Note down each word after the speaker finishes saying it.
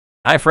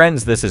Hi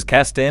friends, this is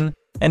Keston,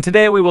 and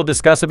today we will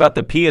discuss about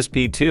the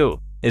PSP2.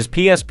 Is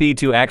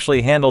PSP2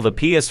 actually handle the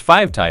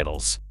PS5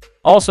 titles?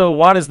 Also,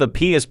 what is the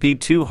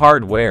PSP2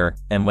 hardware,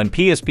 and when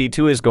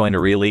PSP2 is going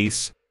to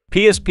release?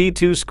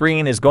 PSP2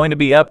 screen is going to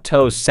be up to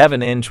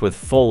 7-inch with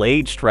full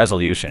HD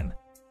resolution.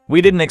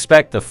 We didn't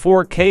expect the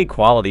 4K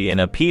quality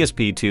in a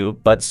PSP2,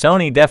 but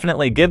Sony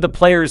definitely give the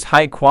players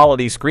high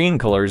quality screen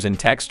colors and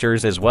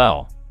textures as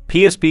well.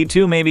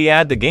 PSP2 maybe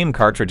add the game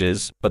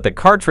cartridges, but the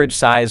cartridge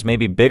size may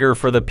be bigger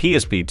for the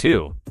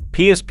PSP2.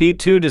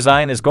 PSP2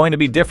 design is going to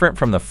be different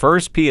from the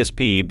first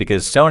PSP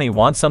because Sony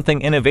wants something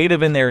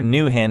innovative in their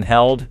new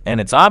handheld, and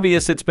it's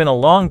obvious it's been a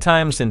long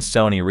time since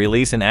Sony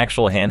released an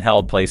actual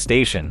handheld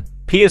PlayStation.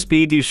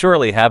 PSP do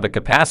surely have a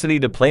capacity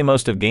to play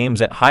most of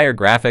games at higher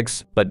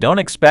graphics, but don't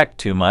expect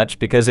too much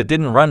because it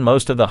didn't run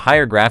most of the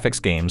higher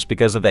graphics games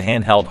because of the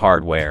handheld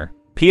hardware.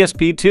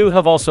 PSP2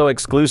 have also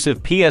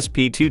exclusive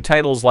PSP2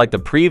 titles like the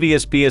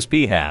previous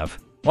PSP have.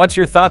 What's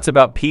your thoughts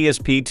about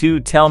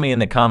PSP2? Tell me in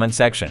the comment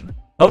section.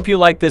 Hope you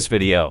like this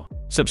video.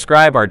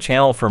 Subscribe our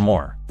channel for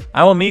more.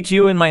 I will meet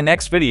you in my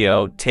next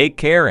video. Take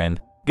care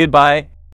and goodbye.